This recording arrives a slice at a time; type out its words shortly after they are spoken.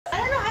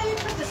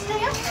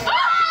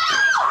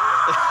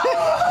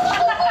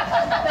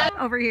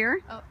over here.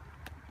 Oh,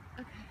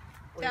 okay.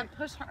 Dad,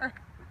 push her.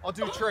 I'll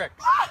do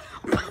tricks. Oh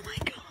my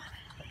God.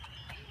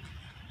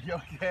 You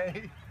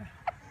okay?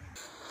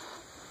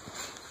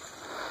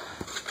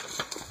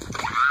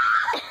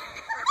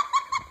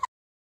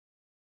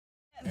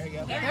 There you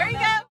go. There you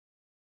go.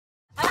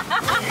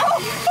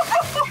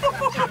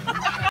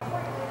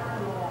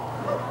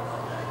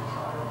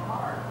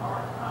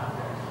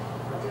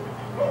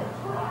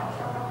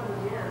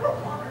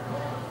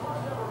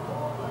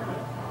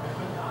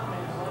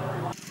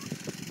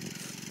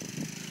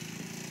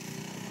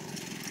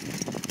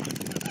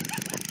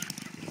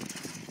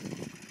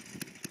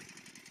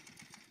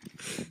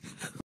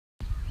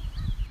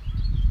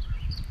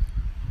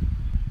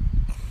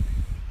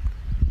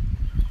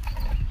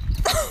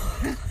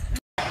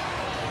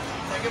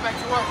 Get back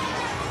to work.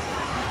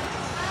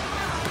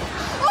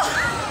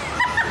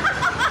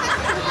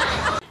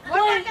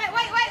 Wait.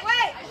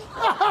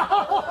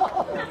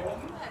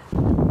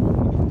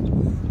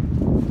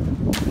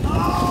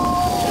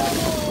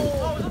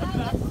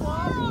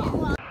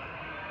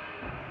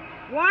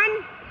 One,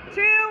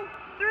 two,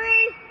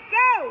 three,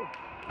 go!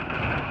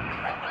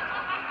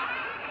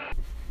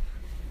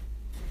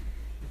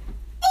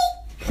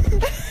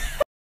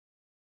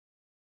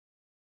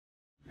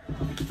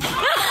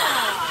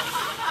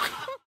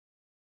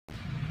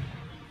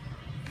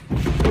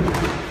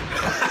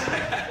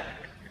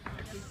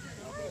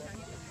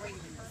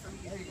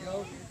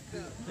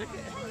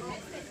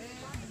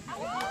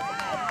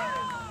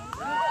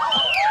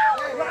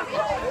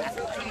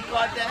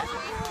 Like that.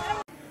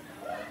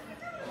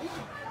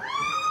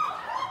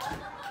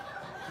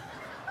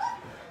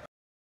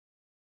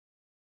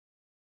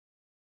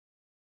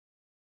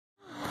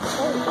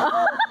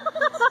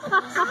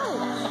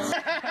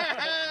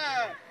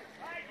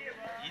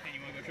 Ethan,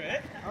 you want to go try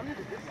it?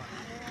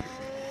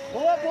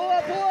 Pull up.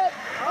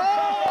 Oh!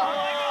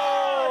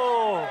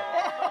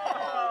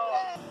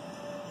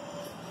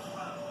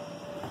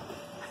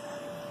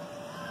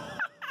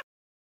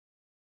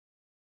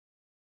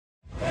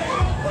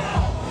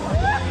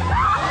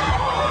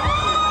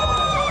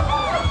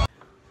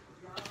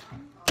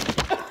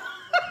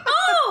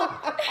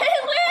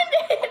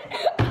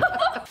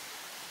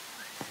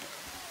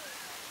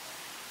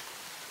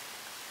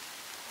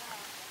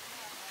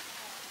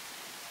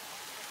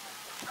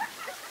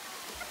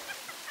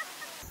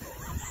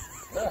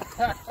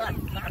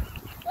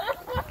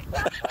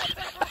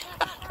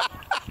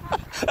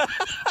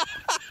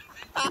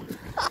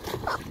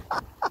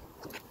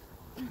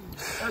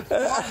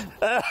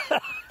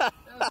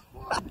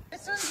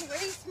 This one's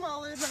way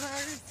smaller than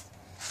ours.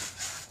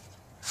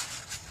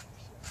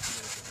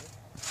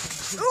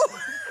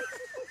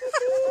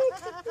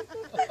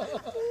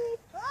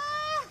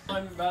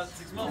 I'm about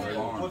 6 months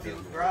ago. What's he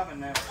driving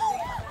now?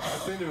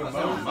 I've been to a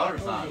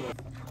motorcycle.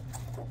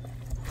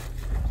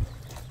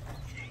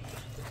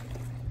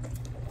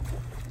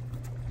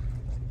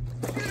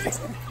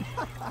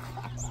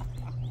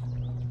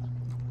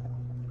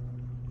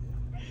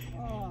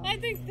 I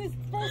think this is the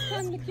first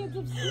time the kids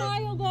have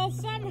smiled all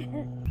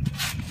summer.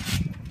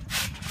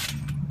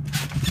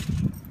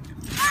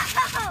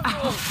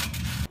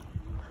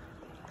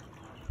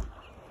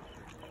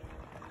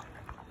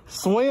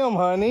 Swim,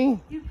 honey.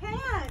 You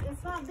can't.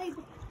 It's not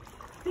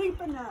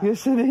deep enough.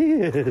 Yes, it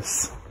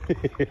is.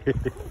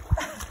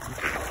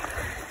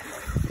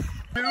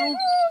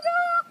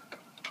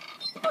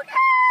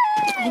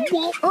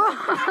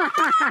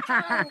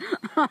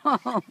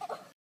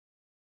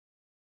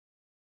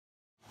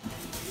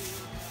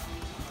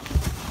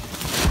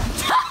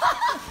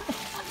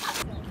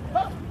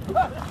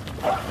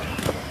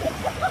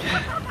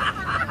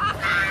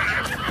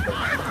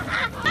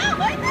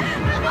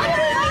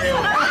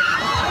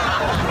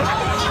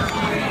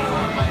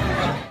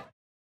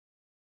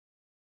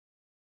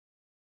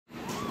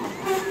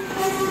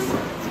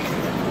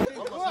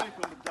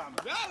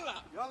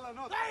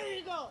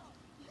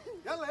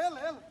 يلا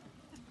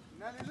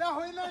إنا لله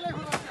وإنا إليه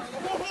راجعون.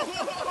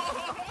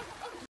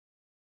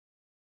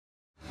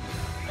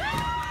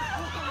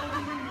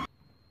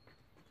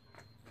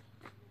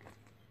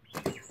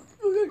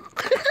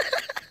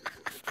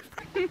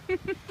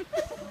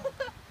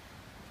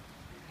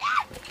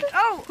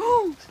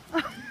 Oh!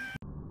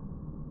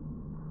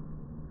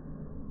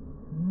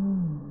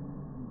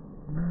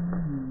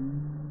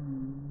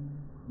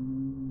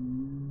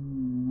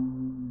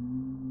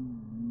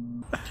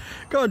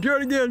 Come on, do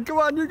it again. Come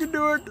on, you can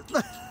do it.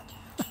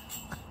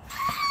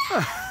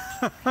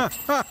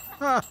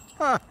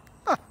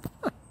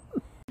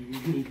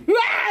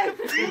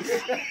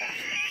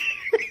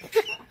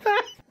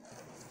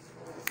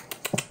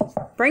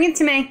 Bring it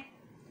to me.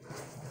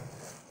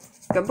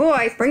 Good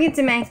boy, bring it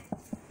to me.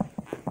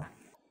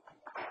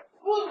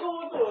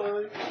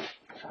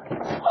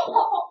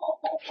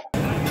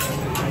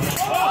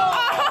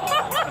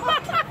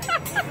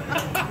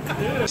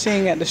 She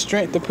ain't got the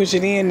strength to push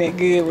it in that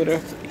good with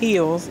her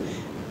heels.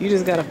 You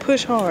just gotta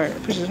push hard.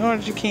 Push as hard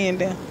as you can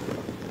down.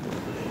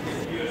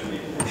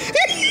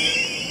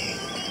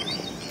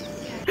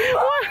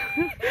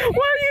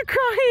 Why are you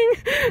crying?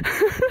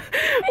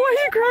 Why are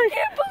you crying? I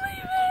can't believe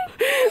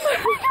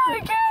got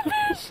a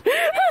catfish! I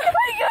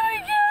got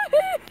a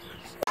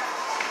catfish!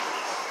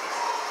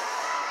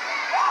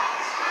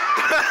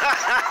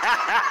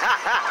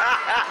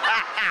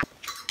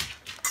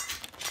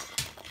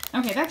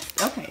 Okay, that's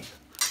okay.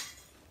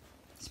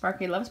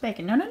 Sparky loves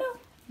bacon. No, no, no.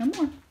 No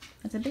more.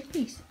 That's a big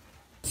piece.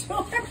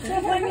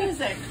 My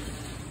music.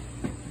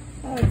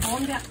 Oh,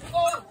 calm down.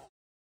 Oh.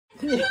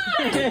 Get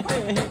out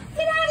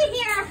of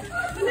here!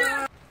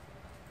 No.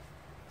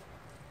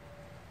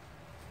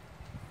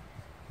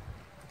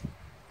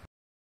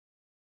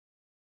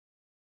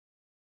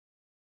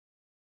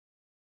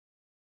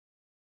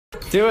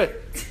 Do it.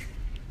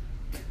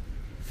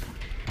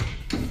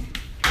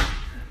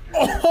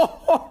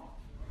 Oh.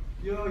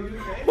 Yo, you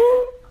okay?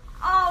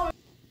 Oh.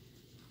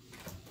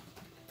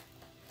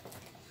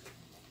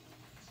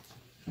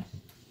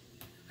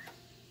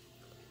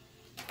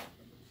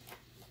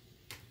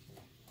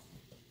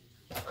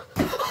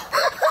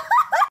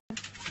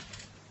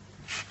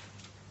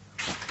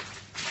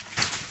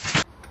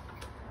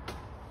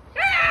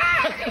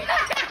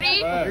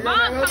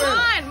 Mom, come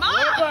on, Mom!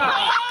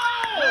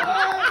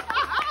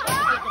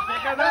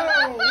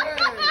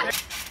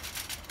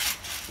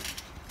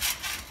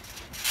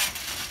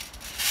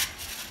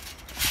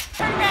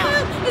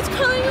 It's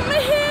coming in my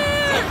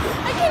hair!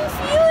 I can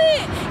feel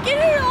it! Get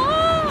it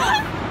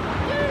off!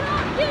 Get it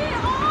off! Get it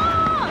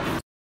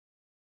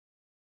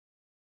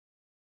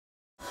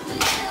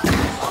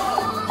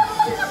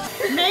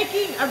off!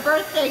 Making a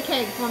birthday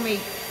cake for me,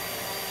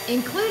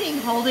 including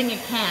holding a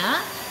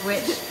cat,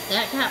 which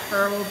that cat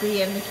fur will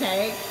be in the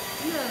cake.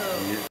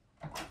 No.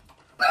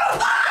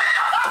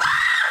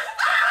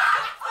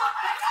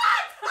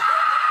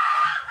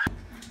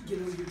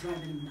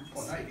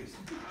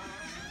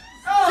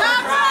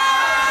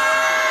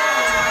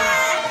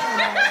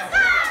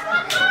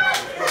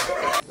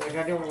 Like,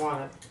 I didn't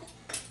want it.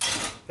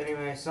 But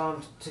anyway, I saw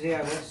him today.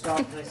 I went and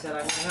stopped and I said,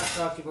 I'm not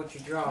talking about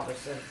your job. I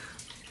said,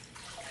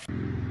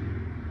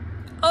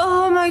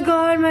 Oh my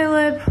god, my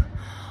lip.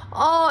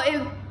 Oh,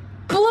 it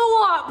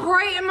blew up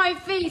right in my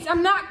face.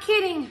 I'm not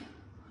kidding.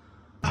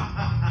 Come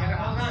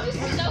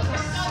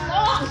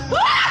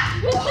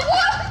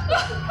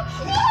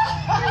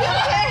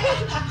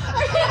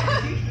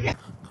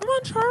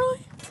on,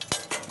 Charlie.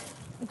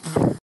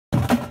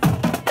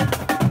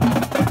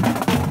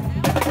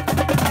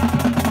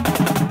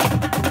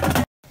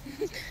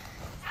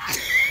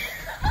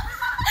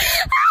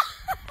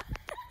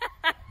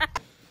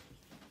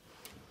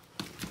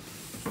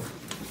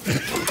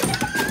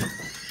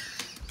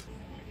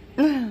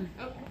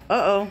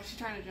 Uh-oh. She's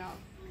trying to jump.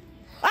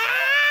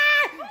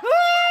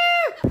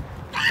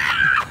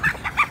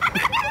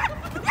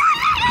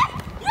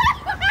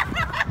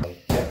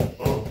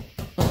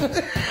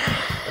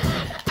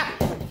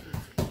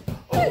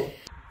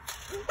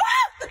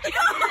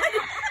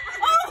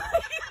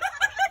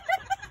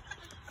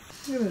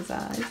 Look at his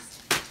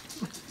eyes.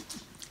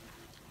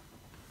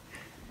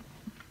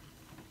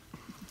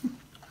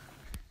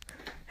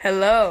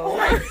 Hello.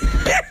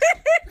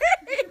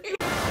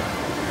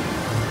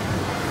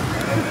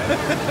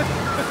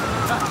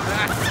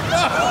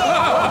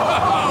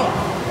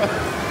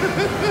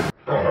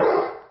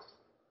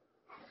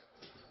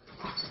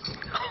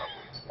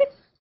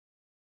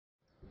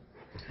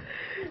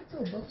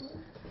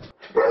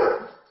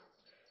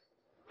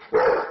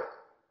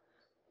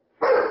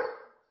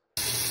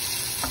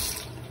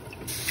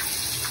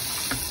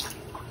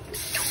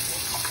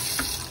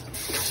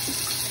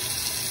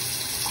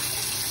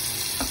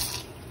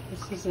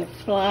 This is a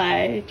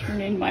fly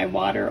turning my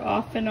water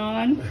off and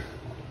on.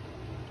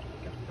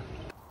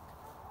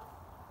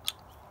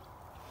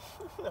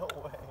 No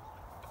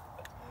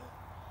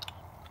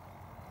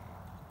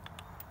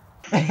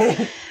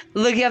way.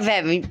 Look up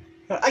at me.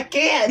 I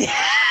can't!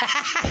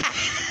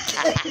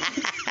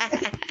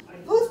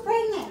 Who's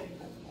pregnant?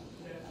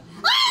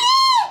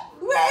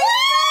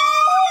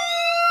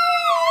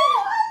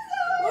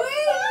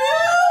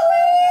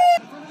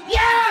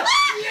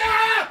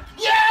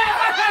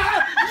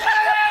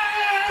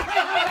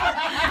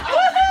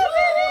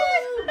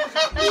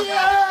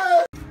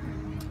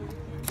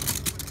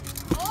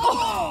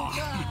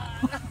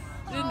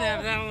 Didn't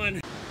have that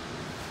one.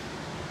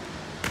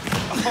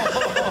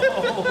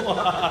 Oh,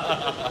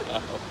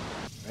 wow.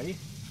 Ready?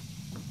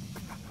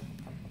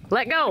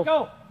 Let go.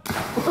 Go.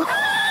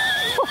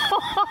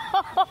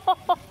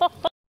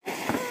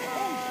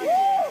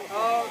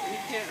 Oh, he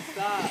can't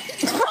stop.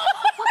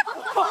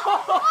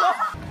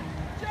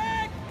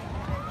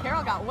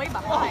 Carol got way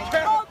behind. Oh,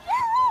 Carol!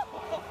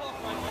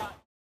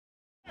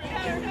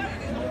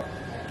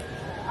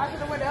 I should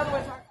have went the other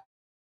way.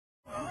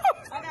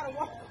 I gotta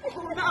walk.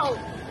 Oh, no!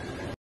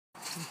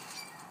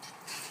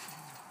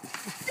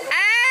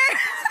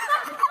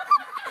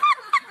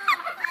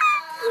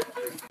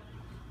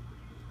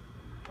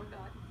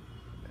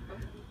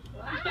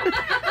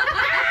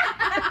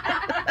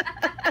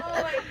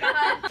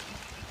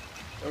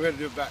 We're gonna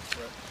do a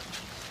backflip.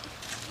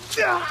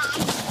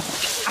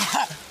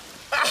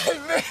 I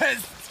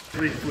missed!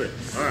 3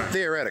 flips. All right.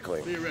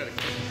 Theoretically.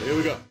 Theoretically. Here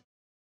we go.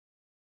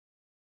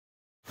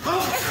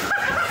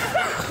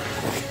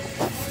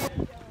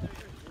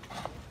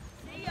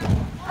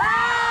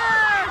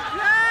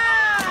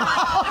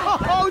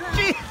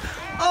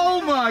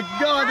 my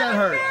God, that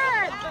hurt.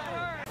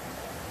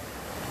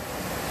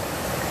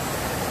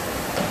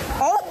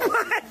 Oh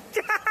my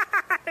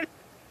God!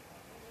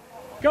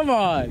 Come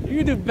on, you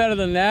can do better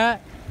than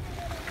that.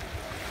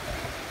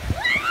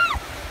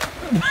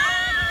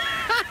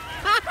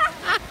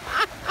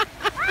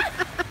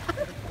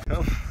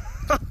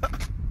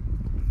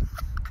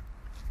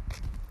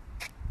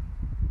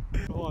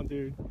 Come on,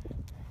 dude.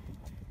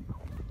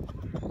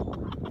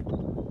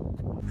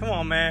 Come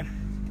on, man.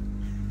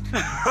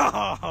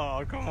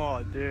 Oh, come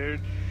on, dude.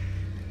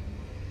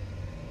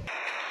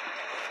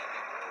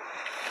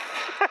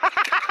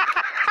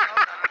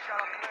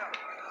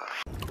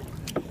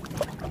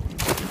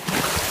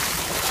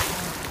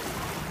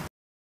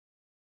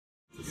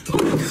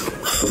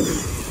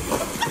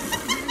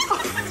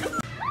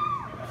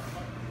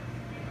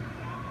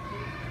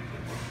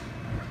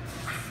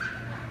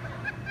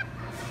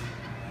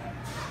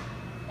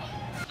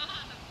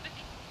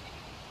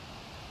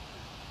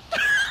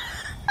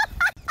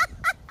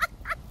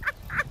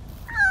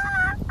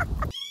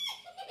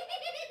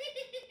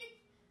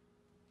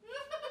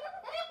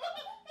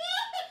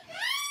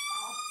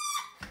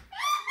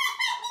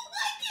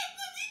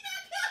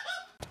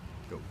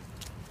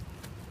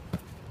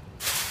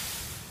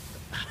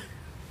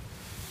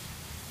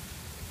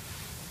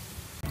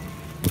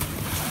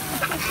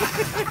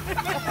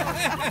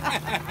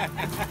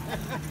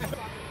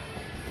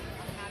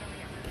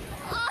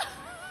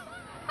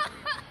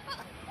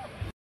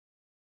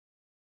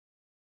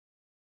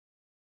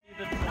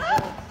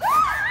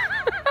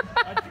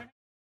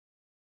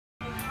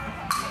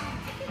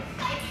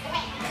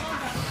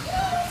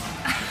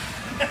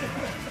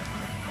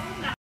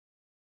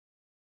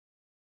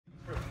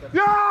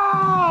 Yo!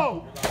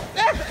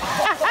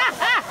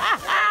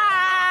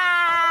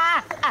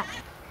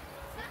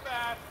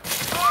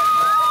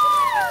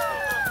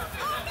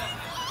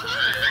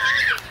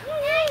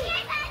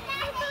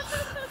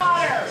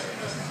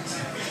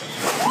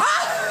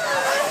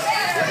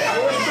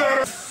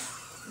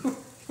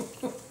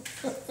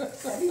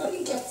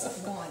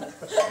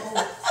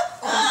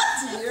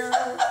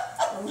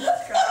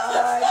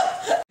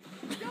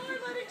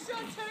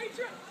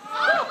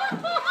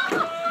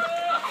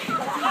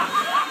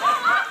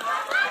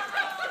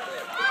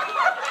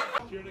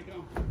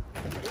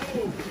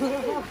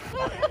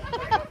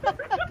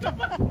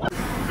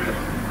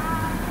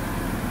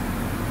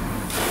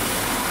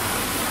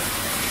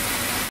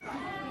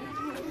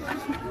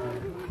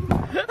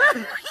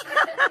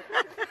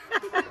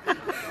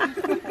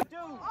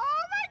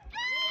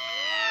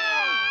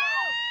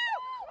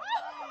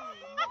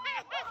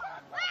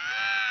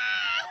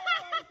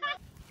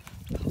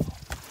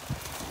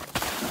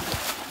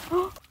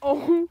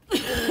 Oh.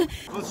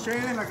 Go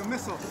straight in like a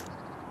missile.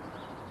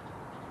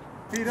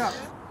 Feet up.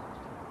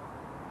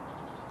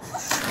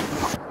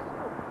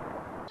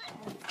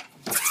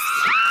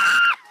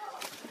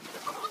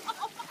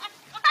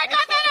 I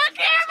got that on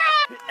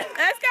camera!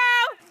 Let's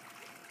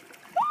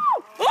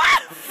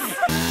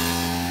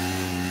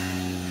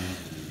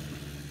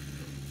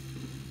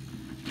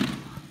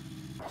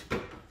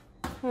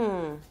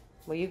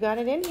Well, you got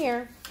it in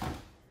here.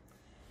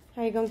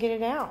 How you gonna get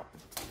it out?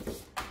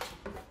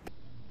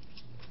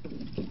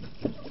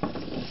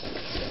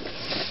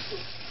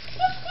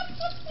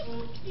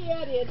 Yeah,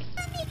 I did.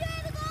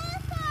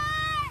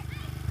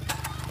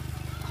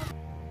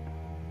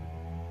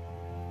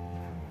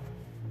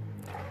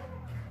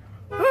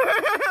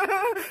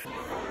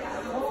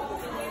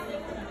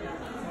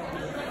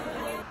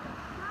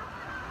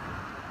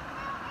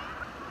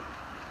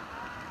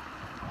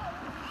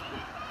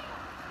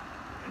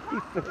 He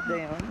fell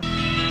down.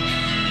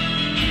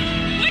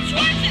 Which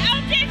one's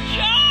Elton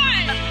John?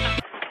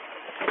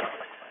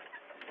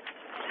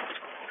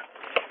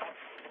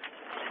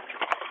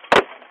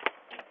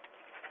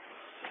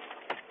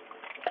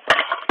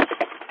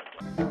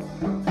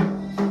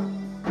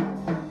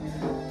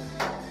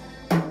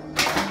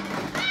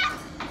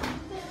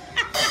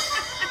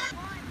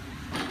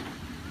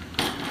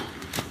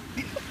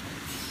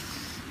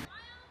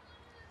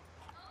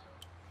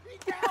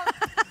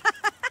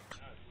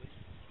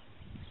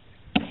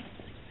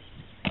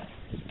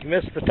 You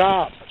missed the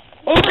top.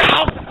 Oh,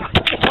 no!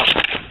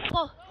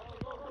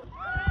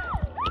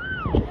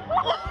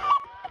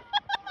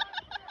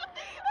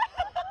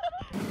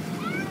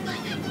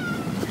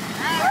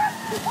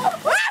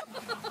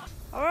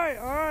 All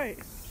right.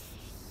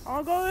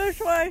 I'll go this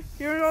way.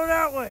 You go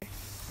that way.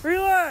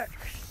 Relax.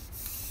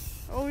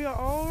 Oh, yeah,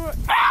 all right.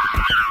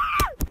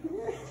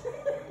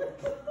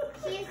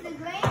 She's the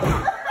great.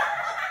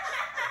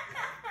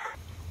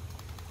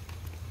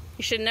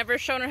 You should never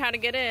have shown her how to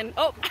get in.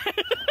 Oh.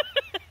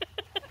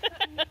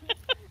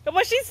 Come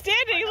on, she's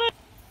standing. Look.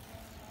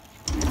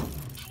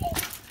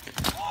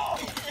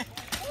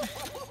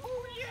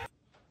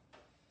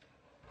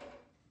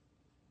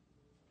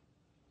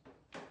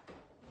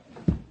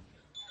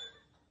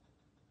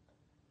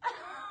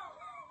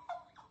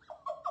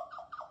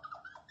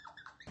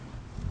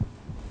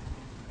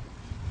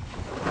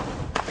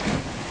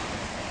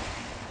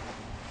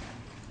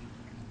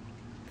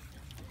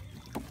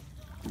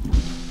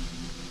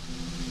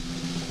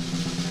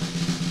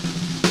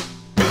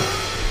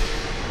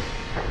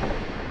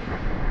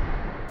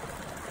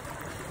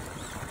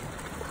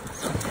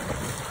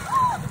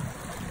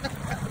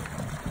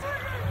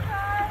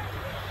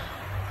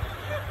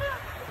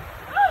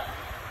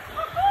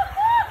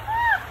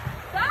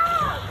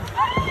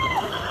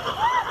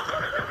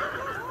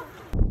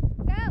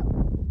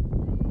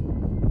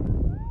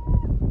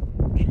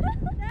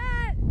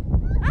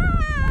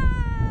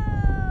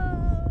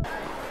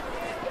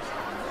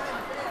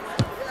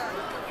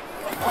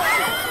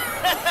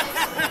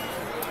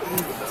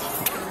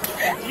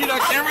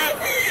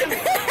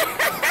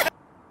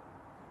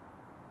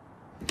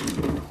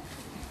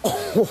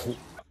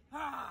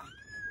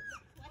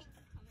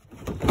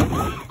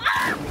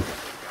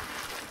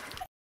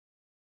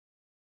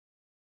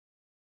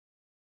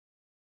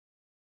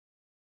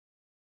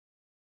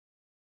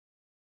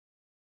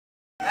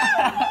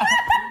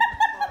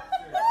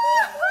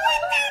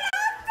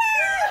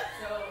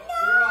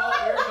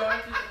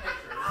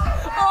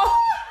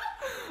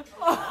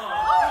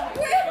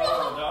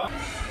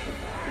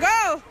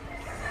 Go!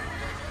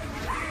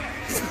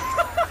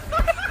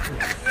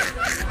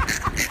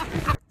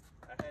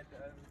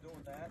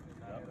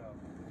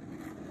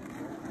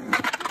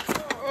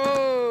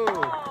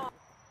 Oh!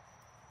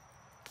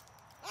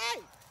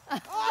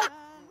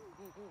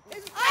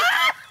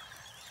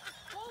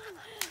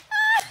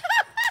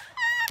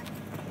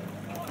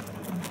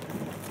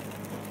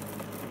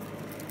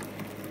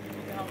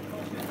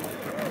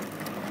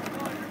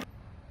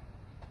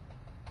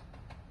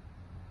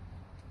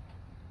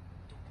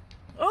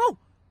 Oh!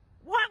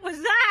 What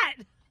was that?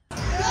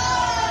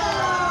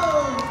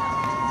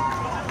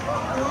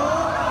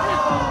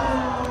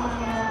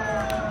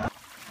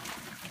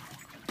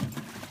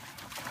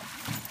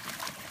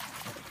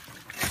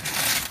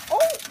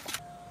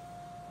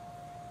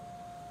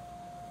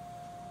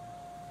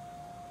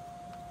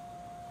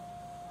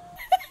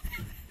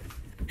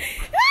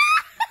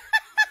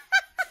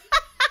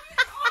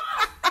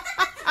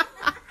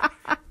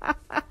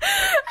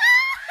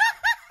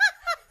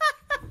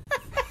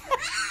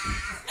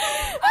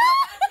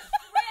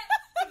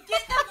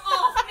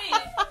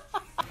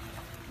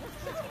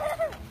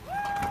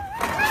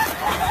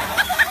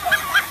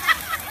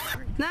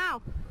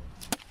 Now.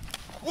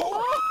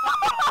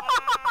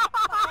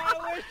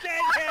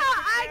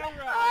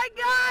 I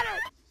got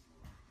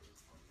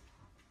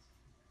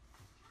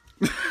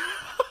it.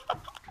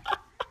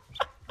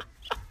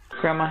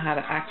 Grandma had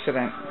an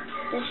accident.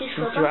 She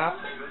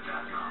dropped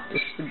the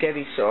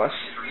spaghetti sauce.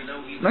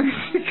 Look at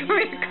me.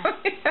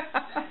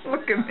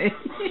 Look at me.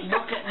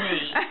 Look at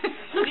me.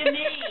 Look at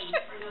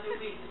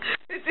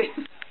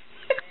me.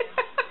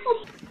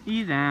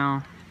 He's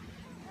down.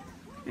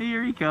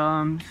 Here he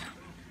comes.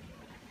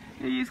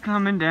 He's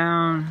coming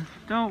down.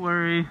 Don't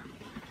worry.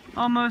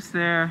 Almost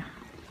there.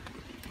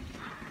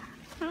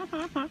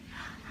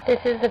 This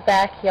is the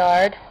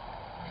backyard.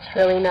 It's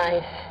really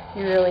nice.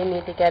 You really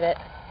need to get it.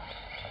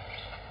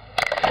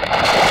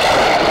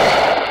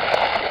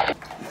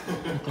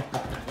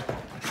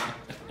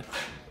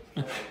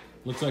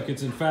 Looks like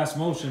it's in fast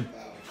motion.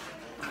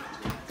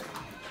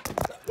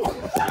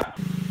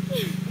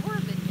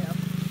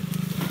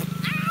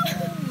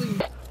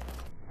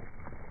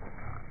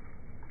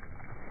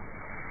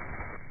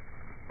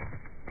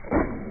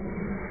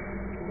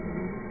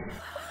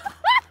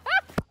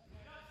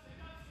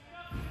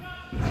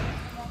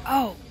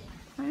 Oh.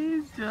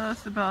 He's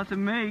just about to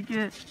make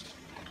it.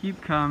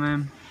 Keep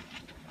coming.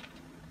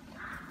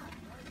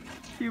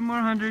 A few more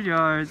 100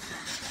 yards.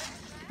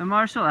 The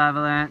Marshall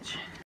Avalanche.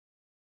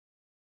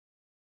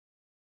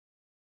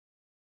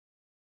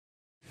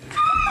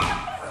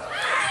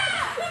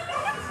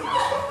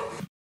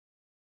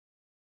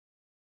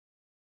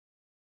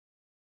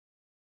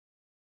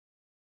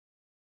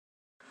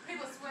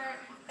 People swear,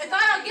 if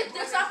I don't get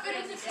this, I'll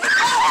finish this.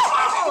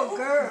 Oh,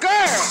 girl.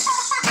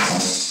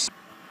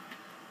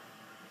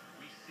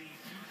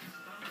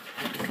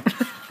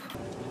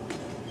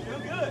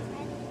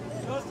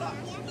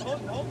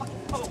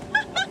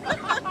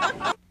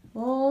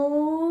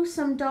 Oh,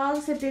 some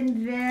dogs have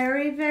been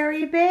very,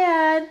 very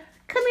bad.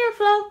 Come here,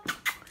 Flo.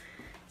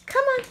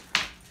 Come on.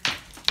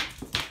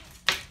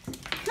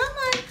 Come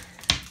on.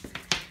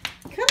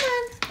 Come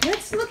on.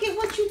 Let's look at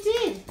what you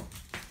did.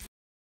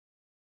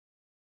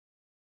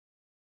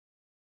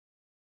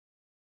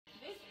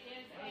 This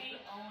is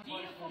a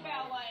beautiful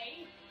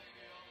ballet.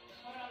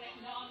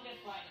 No, I'm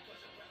just like.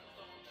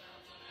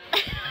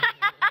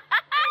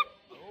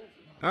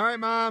 All right,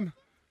 Mom.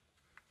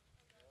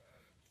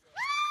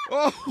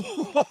 Oh!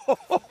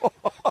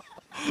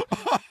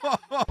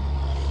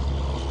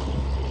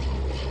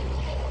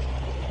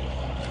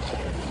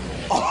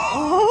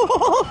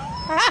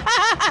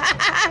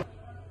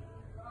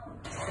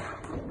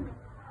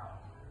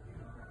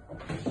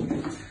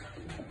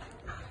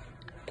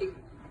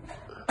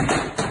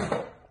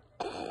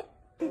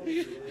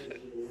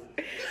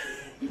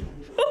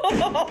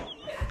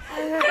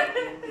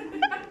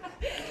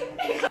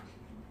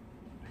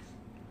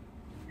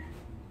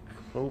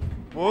 Oh,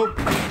 whoop.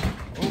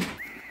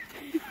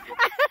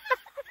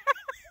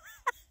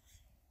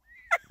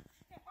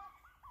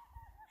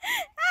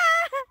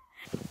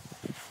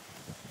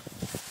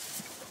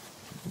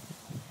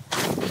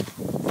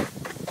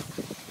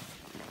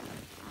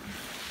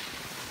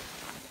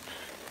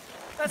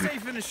 That's how you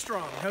finish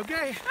strong,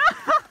 okay?